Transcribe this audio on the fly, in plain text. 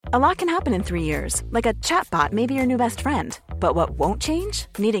A lot can happen in 3 years, like a chatbot may be your new best friend. But what won't change?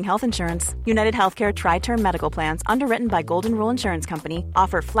 Needing health insurance. United Healthcare Tri-Term Medical Plans, underwritten by Golden Rule Insurance Company,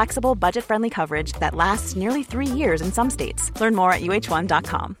 offer flexible, budget-friendly coverage that lasts nearly 3 years in some states. Learn more at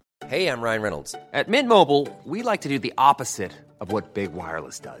uh1.com. Hey, I'm Ryan Reynolds. At Mint Mobile, we like to do the opposite of what Big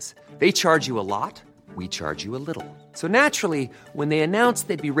Wireless does. They charge you a lot, we charge you a little. So naturally, when they announced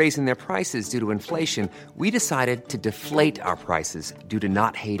they'd be raising their prices due to inflation, we decided to deflate our prices due to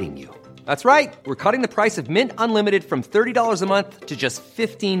not hating you. That's right. We're cutting the price of Mint Unlimited from $30 a month to just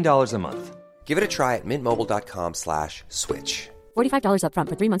 $15 a month. Give it a try at mintmobile.com/switch. $45 up front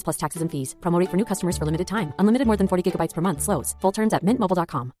for 3 months plus taxes and fees. Promo rate for new customers for limited time. Unlimited more than 40 gigabytes per month slows. Full terms at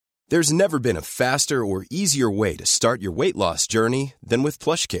mintmobile.com. There's never been a faster or easier way to start your weight loss journey than with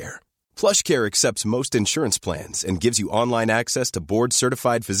PlushCare. PlushCare accepts most insurance plans and gives you online access to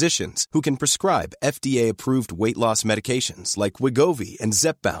board-certified physicians who can prescribe FDA-approved weight loss medications like Wegovy and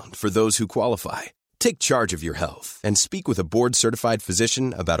Zepbound for those who qualify. Take charge of your health and speak with a board-certified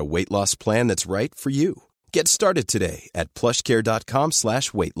physician about a weight loss plan that's right for you. Get started today at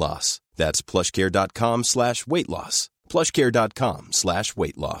plushcare.com/weight loss. That's plushcare.com/weight loss.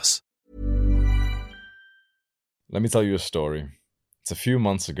 plushcare.com/weight loss. Let me tell you a story. It's a few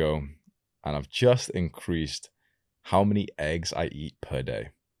months ago, and I've just increased how many eggs I eat per day.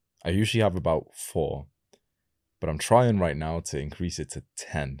 I usually have about 4, but I'm trying right now to increase it to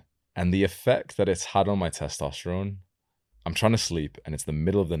 10. And the effect that it's had on my testosterone, I'm trying to sleep, and it's the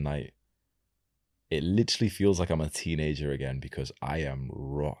middle of the night. It literally feels like I'm a teenager again because I am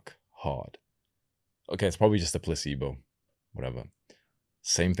rock hard. Okay, it's probably just a placebo, whatever.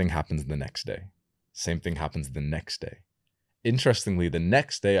 Same thing happens the next day. Same thing happens the next day. Interestingly, the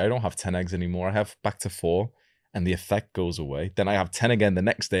next day, I don't have 10 eggs anymore. I have back to 4, and the effect goes away. Then I have 10 again the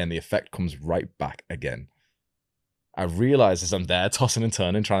next day, and the effect comes right back again. I realize as I'm there tossing and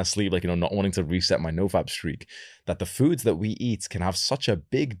turning, trying to sleep, not wanting to reset my nofap streak, that the foods that we eat can have such a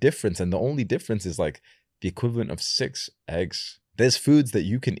big difference. And the only difference is like the equivalent of 6 eggs. There's foods that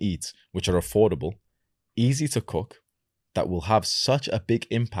you can eat, which are affordable, easy to cook, that will have such a big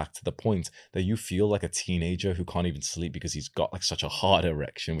impact to the point that you feel like a teenager who can't even sleep because he's got like such a hard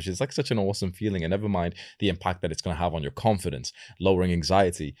erection, which is like such an awesome feeling. And never mind the impact that it's going to have on your confidence, lowering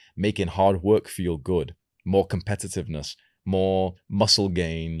anxiety, making hard work feel good, more competitiveness, more muscle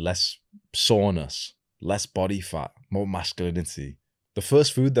gain, less soreness, less body fat, more masculinity. The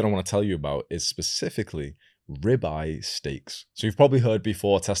first food that I want to tell you about is specifically ribeye steaks. So you've probably heard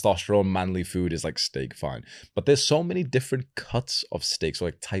before, testosterone, manly food is like steak, fine. But there's so many different cuts of steaks, or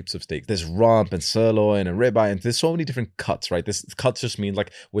like types of steaks. There's rump and sirloin and ribeye, and there's so many different cuts, right? This cuts just means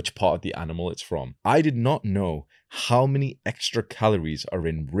like which part of the animal it's from. I did not know how many extra calories are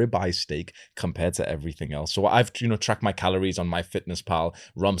in ribeye steak compared to everything else. So I've, tracked my calories on MyFitnessPal.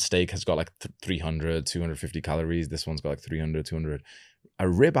 Rump steak has got like 300, 250 calories. This one's got like 300, 200. A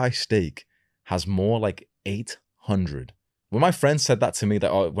ribeye steak has more like 800. When my friend said that to me,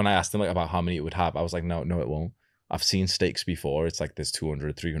 when I asked him about how many it would have, I was like, no, it won't. I've seen steaks before. It's like there's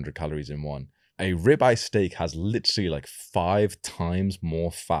 200, 300 calories in one. A ribeye steak has literally like 5 times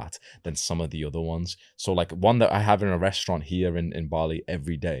more fat than some of the other ones. So like one that I have in a restaurant here in Bali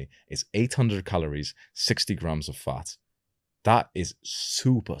every day is 800 calories, 60 grams of fat. That is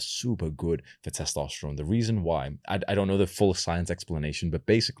super, super good for testosterone. The reason why, I don't know the full science explanation, but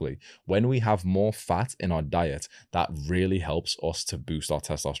basically, when we have more fat in our diet, that really helps us to boost our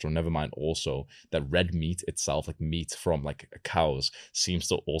testosterone. Never mind also that red meat itself, like meat from like cows, seems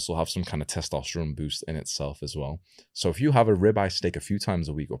to also have some kind of testosterone boost in itself as well. So if you have a ribeye steak a few times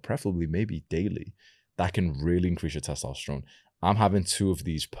a week, or preferably maybe daily, that can really increase your testosterone. I'm having 2 of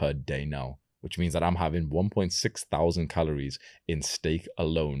these per day now, which means that I'm having 1.6 thousand calories in steak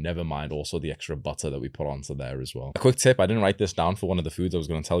alone. Never mind also the extra butter that we put onto there as well. A quick tip, I didn't write this down for one of the foods I was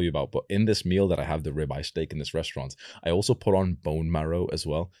going to tell you about, but in this meal that I have the ribeye steak in this restaurant, I also put on bone marrow as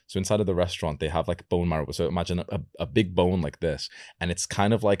well. So inside of the restaurant, they have like bone marrow. So imagine a big bone like this, and it's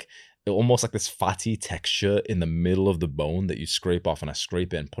kind of like almost like this fatty texture in the middle of the bone that you scrape off, and I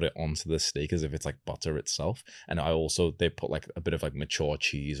scrape it and put it onto the steak as if it's like butter itself. And they put like a bit of like mature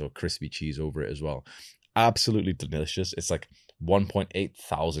cheese or crispy cheese over it as well. Absolutely delicious. It's like 1.8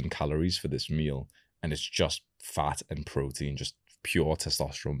 thousand calories for this meal, and it's just fat and protein, just pure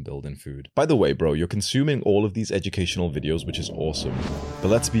testosterone building food. By the way, bro, you're consuming all of these educational videos, which is awesome, but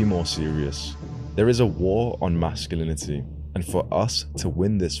let's be more serious. There is a war on masculinity. And for us to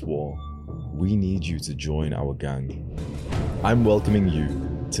win this war, we need you to join our gang. I'm welcoming you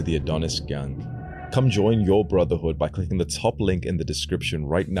to the Adonis Gang. Come join your brotherhood by clicking the top link in the description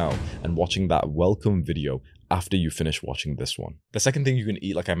right now and watching that welcome video after you finish watching this one. The second thing you can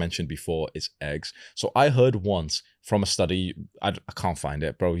eat, like I mentioned before, is eggs. So I heard once from a study, I can't find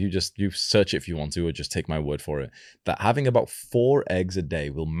it, bro. You search it if you want to, or just take my word for it, that having about 4 eggs a day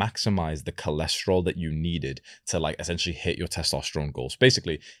will maximize the cholesterol that you needed to like essentially hit your testosterone goals.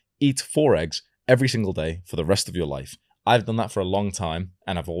 Basically, eat 4 eggs every single day for the rest of your life. I've done that for a long time,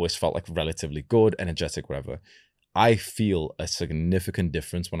 and I've always felt like relatively good, energetic, whatever. I feel a significant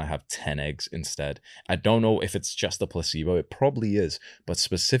difference when I have 10 eggs instead. I don't know if it's just a placebo. It probably is. But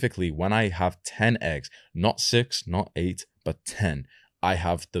specifically, when I have 10 eggs, not 6, not 8, but 10, I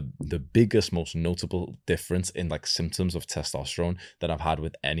have the biggest, most notable difference in like symptoms of testosterone that I've had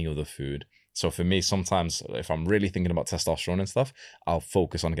with any other food. So for me, sometimes if I'm really thinking about testosterone and stuff, I'll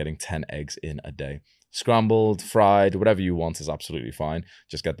focus on getting 10 eggs in a day. Scrambled, fried, whatever you want is absolutely fine.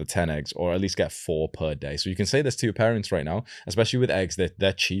 Just get the 10 eggs, or at least get 4 per day. So you can say this to your parents right now, especially with eggs.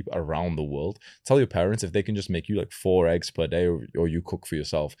 They're cheap around the world. Tell your parents if they can just make you like 4 eggs per day, or you cook for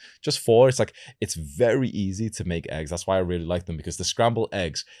yourself. Just 4. It's very easy to make eggs. That's why I really like them, because the scrambled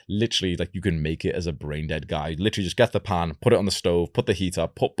eggs, literally, like you can make it as a brain dead guy. Literally just get the pan, put it on the stove, put the heat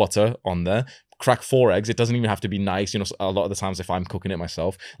up, put butter on there, crack 4 eggs. It doesn't even have to be nice. You know, a lot of the times if I'm cooking it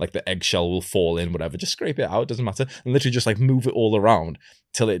myself, like the eggshell will fall in, whatever. Just scrape it out. It doesn't matter. And literally just like move it all around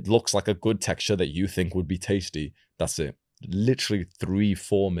till it looks like a good texture that you think would be tasty. That's it. Literally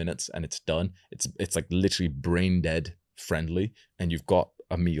 3-4 minutes and it's done. It's like literally brain dead friendly, and you've got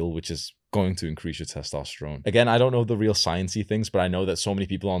a meal which is going to increase your testosterone. Again, I don't know the real sciencey things, but I know that so many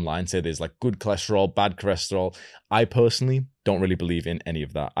people online say there's like good cholesterol, bad cholesterol. I personally don't really believe in any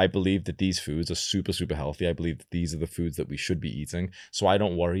of that. I believe that these foods are super, super healthy. I believe that these are the foods that we should be eating. So I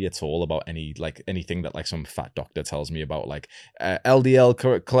don't worry at all about anything that like some fat doctor tells me about, like LDL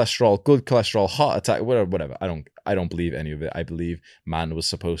cholesterol, good cholesterol, heart attack, whatever. I don't believe any of it. I believe man was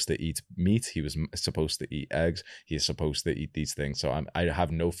supposed to eat meat. He was supposed to eat eggs. He is supposed to eat these things. So I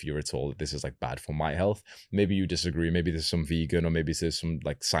have no fear at all that this is like bad for my health. Maybe you disagree. Maybe there's some vegan, or maybe there's some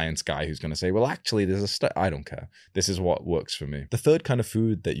like science guy who's going to say, well, actually there's I don't care. This is what works for me. The third kind of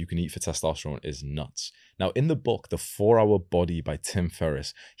food that you can eat for testosterone is nuts. Now, in the book, The 4-Hour Body by Tim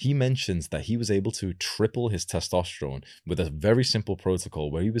Ferriss, he mentions that he was able to triple his testosterone with a very simple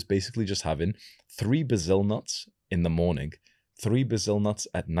protocol where he was basically just having 3 Brazil nuts in the morning, 3 Brazil nuts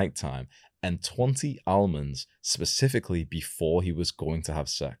at nighttime, and 20 almonds specifically before he was going to have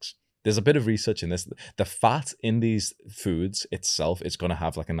sex. There's a bit of research in this. The fat in these foods itself is going to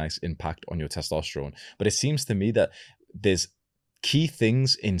have like a nice impact on your testosterone. But it seems to me that there's key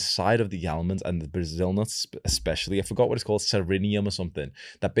things inside of the almonds and the Brazil nuts, especially, I forgot what it's called, serinium or something,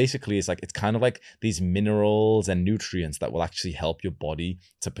 that basically is like, it's kind of like these minerals and nutrients that will actually help your body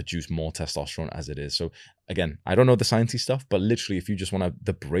to produce more testosterone as it is. So again, I don't know the sciencey stuff, but literally if you just want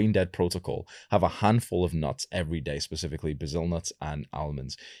the brain dead protocol, have a handful of nuts every day, specifically Brazil nuts and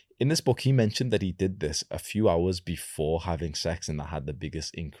almonds. In this book, he mentioned that he did this a few hours before having sex, and that had the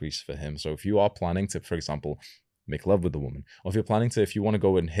biggest increase for him. So if you are planning to, for example, make love with a woman, or if you're planning to, if you want to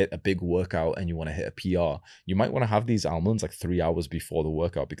go and hit a big workout and you want to hit a PR, you might want to have these almonds like 3 hours before the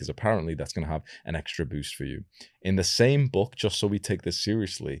workout, because apparently that's going to have an extra boost for you. In the same book, Just So We Take This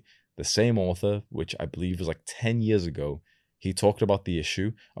Seriously, the same author, which I believe was like 10 years ago, he talked about the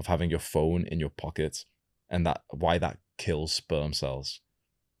issue of having your phone in your pocket and why that kills sperm cells.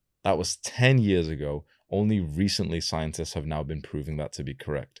 That was 10 years ago. Only recently scientists have now been proving that to be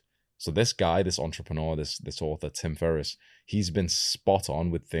correct. So this guy, this entrepreneur, this author, Tim Ferriss, he's been spot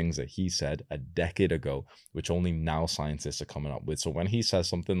on with things that he said a decade ago, which only now scientists are coming up with. So when he says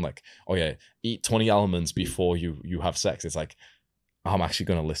something like, oh yeah, eat 20 almonds before you have sex, it's like, I'm actually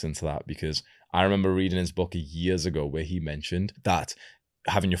going to listen to that, because I remember reading his book years ago where he mentioned that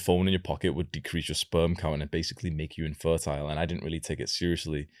having your phone in your pocket would decrease your sperm count and basically make you infertile. And I didn't really take it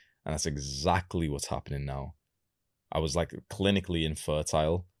seriously. And that's exactly what's happening now. I was like clinically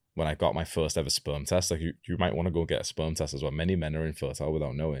infertile when I got my first ever sperm test. Like you might want to go get a sperm test as well. Many men are infertile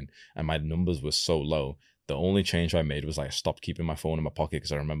without knowing. And my numbers were so low. The only change I made was like I stopped keeping my phone in my pocket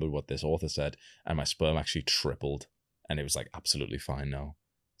because I remembered what this author said. And my sperm actually tripled. And it was like absolutely fine now.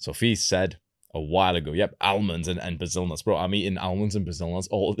 Sophie said a while ago, yep, almonds and Brazil nuts. Bro, I'm eating almonds and Brazil nuts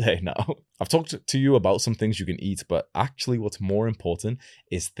all day now. I've talked to you about some things you can eat, but actually what's more important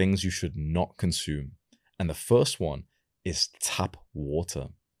is things you should not consume. And the first one is tap water.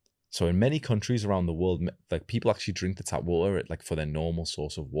 So in many countries around the world, like people actually drink the tap water like for their normal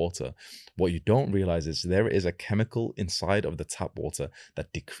source of water. What you don't realize is there is a chemical inside of the tap water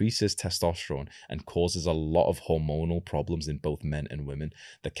that decreases testosterone and causes a lot of hormonal problems in both men and women.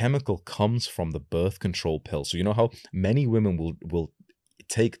 The chemical comes from the birth control pill. So you know how many women will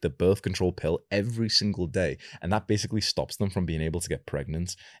take the birth control pill every single day, and that basically stops them from being able to get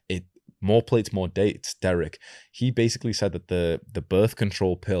pregnant. More plates, more dates. Derek, he basically said that the birth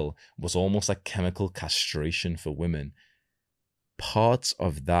control pill was almost like chemical castration for women. Parts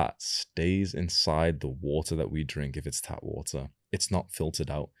of that stays inside the water that we drink if it's tap water. It's not filtered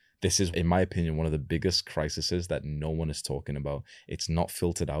out. This is, in my opinion, one of the biggest crises that no one is talking about. It's not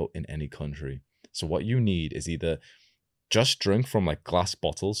filtered out in any country. So what you need is either just drink from like glass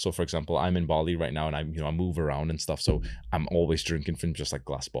bottles. So for example, I'm in Bali right now and I move around and stuff. So I'm always drinking from just like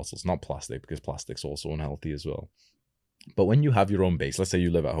glass bottles, not plastic, because plastic's also unhealthy as well. But when you have your own base, let's say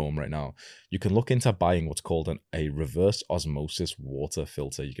you live at home right now, you can look into buying what's called a reverse osmosis water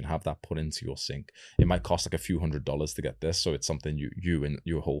filter. You can have that put into your sink. It might cost like a few $100s to get this. So it's something you and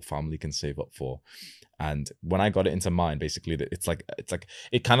your whole family can save up for. And when I got it into mine, basically it's like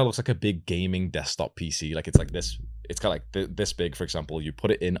it kind of looks like a big gaming desktop PC. Like it's like this. It's kind of like this big, for example. You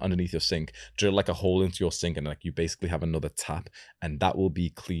put it in underneath your sink, drill like a hole into your sink, and like you basically have another tap, and that will be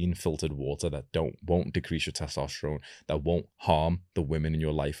clean, filtered water that won't decrease your testosterone, that won't harm the women in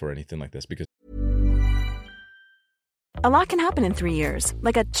your life or anything like this. Because A lot can happen in 3 years,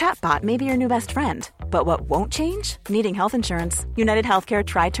 like a chatbot may be your new best friend. But what won't change? Needing health insurance. United Healthcare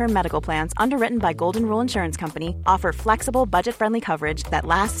Tri-Term Medical Plans, underwritten by Golden Rule Insurance Company, offer flexible, budget-friendly coverage that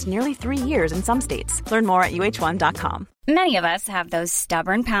lasts nearly 3 years in some states. Learn more at uh1.com. Many of us have those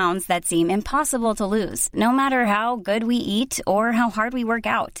stubborn pounds that seem impossible to lose, no matter how good we eat or how hard we work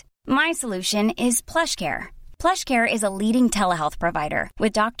out. My solution is PlushCare. PlushCare is a leading telehealth provider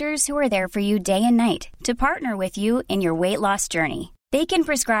with doctors who are there for you day and night to partner with you in your weight loss journey. They can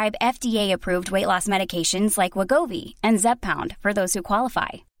prescribe FDA-approved weight loss medications like Wegovy and Zepbound for those who qualify.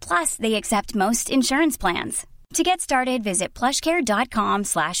 Plus, they accept most insurance plans. To get started, visit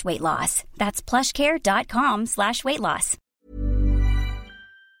plushcare.com/weightloss. That's plushcare.com/weightloss.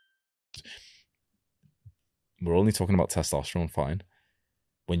 we're only talking about testosterone, fine.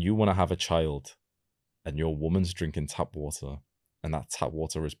 When you want to have a child and your woman's drinking tap water and that tap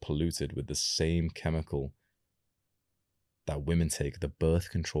water is polluted with the same chemical that women take the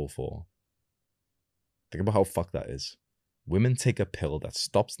birth control for. Think about how fucked that is. Women take a pill that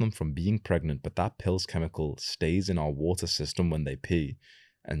stops them from being pregnant, but that pill's chemical stays in our water system when they pee,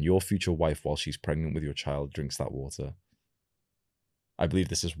 and your future wife, while she's pregnant with your child, drinks that water. I believe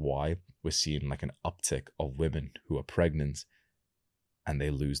this is why we're seeing like an uptick of women who are pregnant and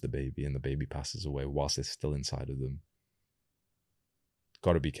they lose the baby and the baby passes away whilst it's still inside of them.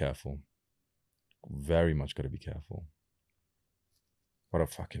 Got to be careful. Very much got to be careful. What a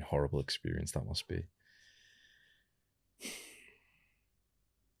fucking horrible experience that must be.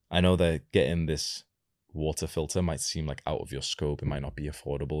 I know that getting this water filter might seem like out of your scope. It might not be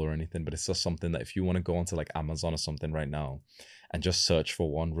affordable or anything, but it's just something that if you want to go onto like Amazon or something right now and just search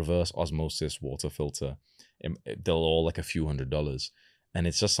for one reverse osmosis water filter, they'll all like a few $100s. And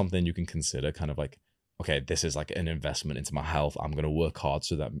it's just something you can consider kind of like, okay, this is like an investment into my health. I'm going to work hard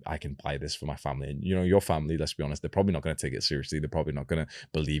so that I can buy this for my family. And, you know, your family, let's be honest, they're probably not going to take it seriously. They're probably not going to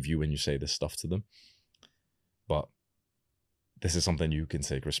believe you when you say this stuff to them. But this is something you can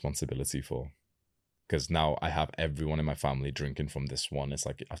take responsibility for. Because now I have everyone in my family drinking from this one. It's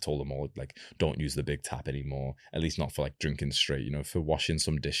like, I've told them all, like, don't use the big tap anymore. At least not for like drinking straight. You know, for washing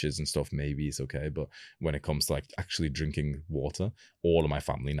some dishes and stuff, maybe it's okay. But when it comes to like actually drinking water, all of my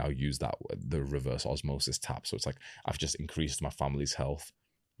family now use the reverse osmosis tap. So it's like, I've just increased my family's health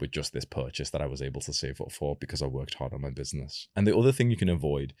with just this purchase that I was able to save up for because I worked hard on my business. And the other thing you can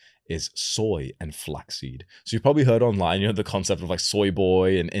avoid is soy and flaxseed. So you've probably heard online, you know, the concept of like soy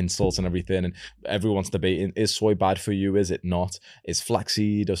boy and insults and everything, and everyone's debating, is soy bad for you? Is it not? Is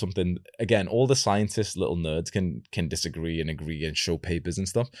flaxseed or something? Again, all the scientists, little nerds can disagree and agree and show papers and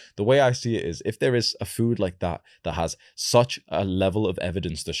stuff. The way I see it is, if there is a food like that has such a level of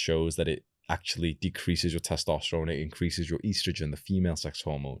evidence that shows that it actually decreases your testosterone, it increases your estrogen, the female sex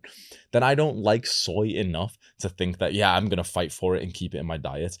hormone, then I don't like soy enough to think that, yeah, I'm going to fight for it and keep it in my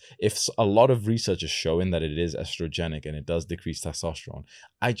diet. If a lot of research is showing that it is estrogenic and it does decrease testosterone,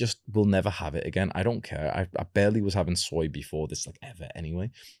 I just will never have it again. I don't care. I barely was having soy before this, like ever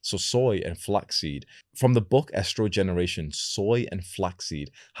anyway. So soy and flaxseed, from the book Estrogeneration, soy and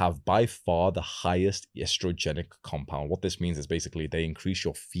flaxseed have by far the highest estrogenic compound. What this means is basically they increase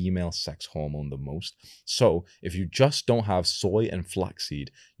your female sex hormone the most. So if you just don't have soy and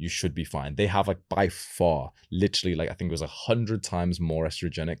flaxseed, you should be fine. They have like by far, literally, like I think it was 100 times more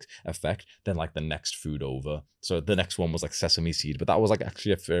estrogenic effect than like the next food over. So the next one was like sesame seed, but that was like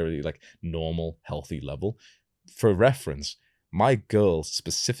actually a fairly like normal, healthy level. For reference, my girl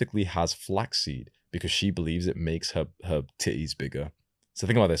specifically has flaxseed because she believes it makes her titties bigger. So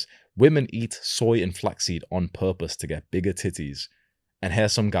think about this. Women eat soy and flaxseed on purpose to get bigger titties. And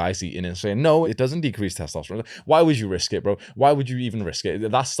here's some guys eating it and saying, no, it doesn't decrease testosterone. Why would you risk it, bro? Why would you even risk it?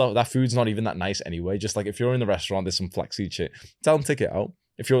 That food's not even that nice anyway. Just like if you're in the restaurant, there's some flaxseed shit, tell them take it out.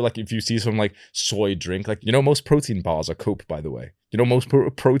 If you see some like soy drink, like, most protein bars are Coke, by the way. Most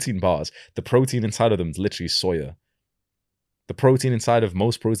protein bars, the protein inside of them is literally soya. The protein inside of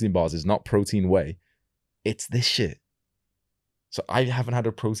most protein bars is not protein whey. It's this shit. So I haven't had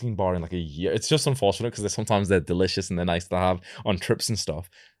a protein bar in like a year. It's just unfortunate because sometimes they're delicious and they're nice to have on trips and stuff.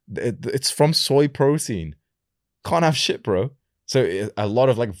 It's from soy protein. Can't have shit, bro. So a lot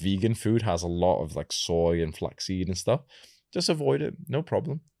of like vegan food has a lot of like soy and flaxseed and stuff. Just avoid it. No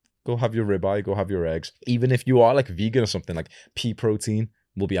problem. Go have your ribeye. Go have your eggs. Even if you are like vegan or something, like pea protein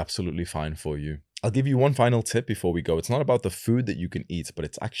will be absolutely fine for you. I'll give you one final tip before we go. It's not about the food that you can eat, but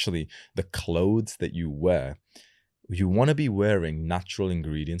it's actually the clothes that you wear. You want to be wearing natural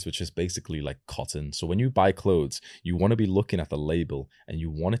ingredients, which is basically like cotton. So when you buy clothes, you want to be looking at the label and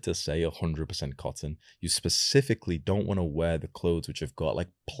you want it to say 100% cotton. You specifically don't want to wear the clothes which have got like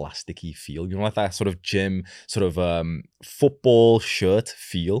plasticky feel. Like that sort of gym, football shirt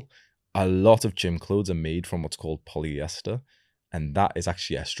feel. A lot of gym clothes are made from what's called polyester. And that is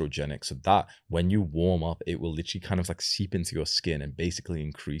actually estrogenic. So that when you warm up, it will literally kind of like seep into your skin and basically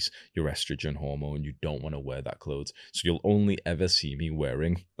increase your estrogen hormone. You don't want to wear that clothes. So you'll only ever see me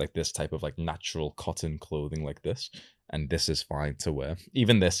wearing like this type of like natural cotton clothing like this. And this is fine to wear.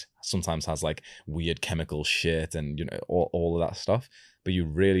 Even this sometimes has like weird chemical shit and, all of that stuff. But you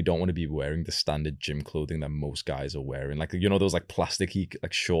really don't want to be wearing the standard gym clothing that most guys are wearing. Like, those like plasticky,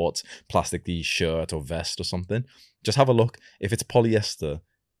 like shorts, plasticky shirt or vest or something. Just have a look. If it's polyester,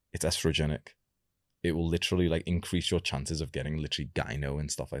 it's estrogenic. It will literally like increase your chances of getting literally gyno and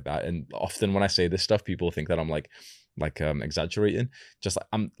stuff like that. And often when I say this stuff, people think that I'm like exaggerating. Just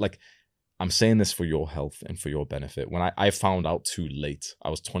I'm saying this for your health and for your benefit. When I found out too late, I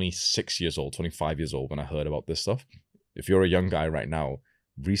was 26 years old, 25 years old when I heard about this stuff. If you're a young guy right now,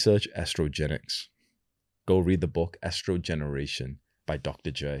 research estrogenics. Go read the book Estrogeneration by Dr.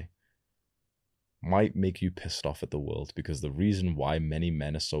 J. Might make you pissed off at the world because the reason why many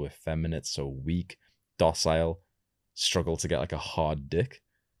men are so effeminate, so weak, docile, struggle to get like a hard dick,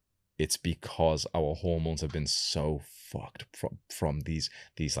 it's because our hormones have been so fucked from these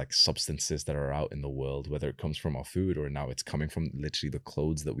like substances that are out in the world, whether it comes from our food or now it's coming from literally the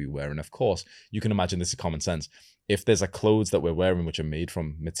clothes that we wear. And of course, you can imagine this is common sense. If there's a clothes that we're wearing which are made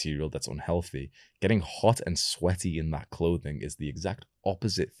from material that's unhealthy, getting hot and sweaty in that clothing is the exact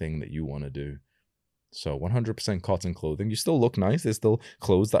opposite thing that you want to do. So 100% cotton clothing, you still look nice. There's still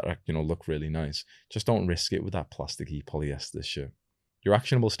clothes that look really nice. Just don't risk it with that plasticky polyester shit. Your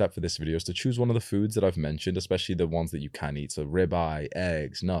actionable step for this video is to choose one of the foods that I've mentioned, especially the ones that you can eat. So ribeye,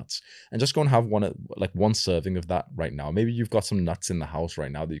 eggs, nuts, and just go and have one serving of that right now. Maybe you've got some nuts in the house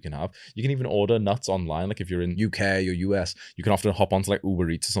right now that you can have. You can even order nuts online. Like if you're in UK or US, you can often hop onto like Uber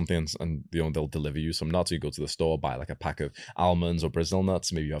Eats or something and they'll deliver you some nuts. Or you go to the store, buy like a pack of almonds or Brazil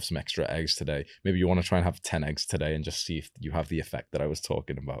nuts. Maybe you have some extra eggs today. Maybe you want to try and have 10 eggs today and just see if you have the effect that I was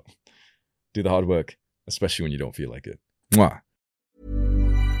talking about. Do the hard work, especially when you don't feel like it. Mwah.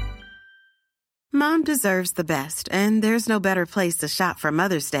 Mom deserves the best, and there's no better place to shop for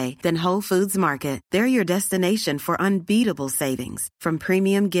Mother's Day than Whole Foods Market. They're your destination for unbeatable savings, from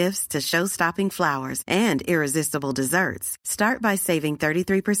premium gifts to show-stopping flowers and irresistible desserts. Start by saving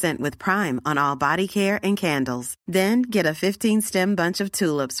 33% with Prime on all body care and candles. Then get a 15-stem bunch of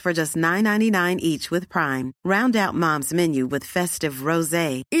tulips for just $9.99 each with Prime. Round out Mom's menu with festive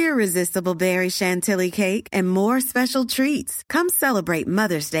rosé, irresistible berry chantilly cake, and more special treats. Come celebrate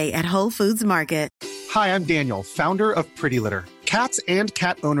Mother's Day at Whole Foods Market. Hi, I'm Daniel, founder of Pretty Litter. Cats and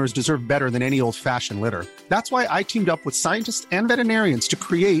cat owners deserve better than any old-fashioned litter. That's why I teamed up with scientists and veterinarians to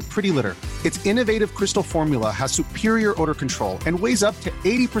create Pretty Litter. Its innovative crystal formula has superior odor control and weighs up to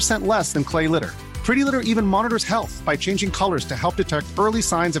 80% less than clay litter. Pretty Litter even monitors health by changing colors to help detect early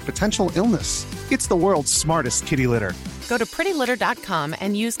signs of potential illness. It's the world's smartest kitty litter. Go to prettylitter.com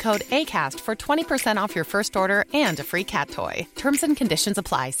and use code ACAST for 20% off your first order and a free cat toy. Terms and conditions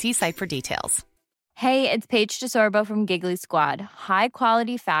apply. See site for details. Hey, it's Paige DeSorbo from Giggly Squad. High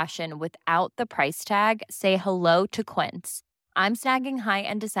quality fashion without the price tag. Say hello to Quince. I'm snagging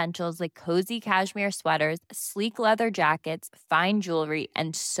high-end essentials like cozy cashmere sweaters, sleek leather jackets, fine jewelry,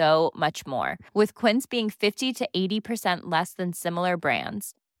 and so much more. With Quince being 50 to 80% less than similar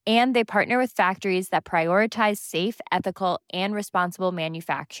brands. And they partner with factories that prioritize safe, ethical, and responsible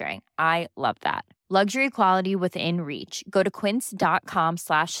manufacturing. I love that. Luxury quality within reach. Go to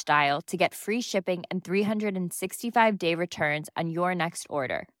quince.com/style to get free shipping and 365-day returns on your next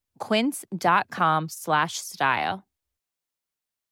order. Quince.com/style.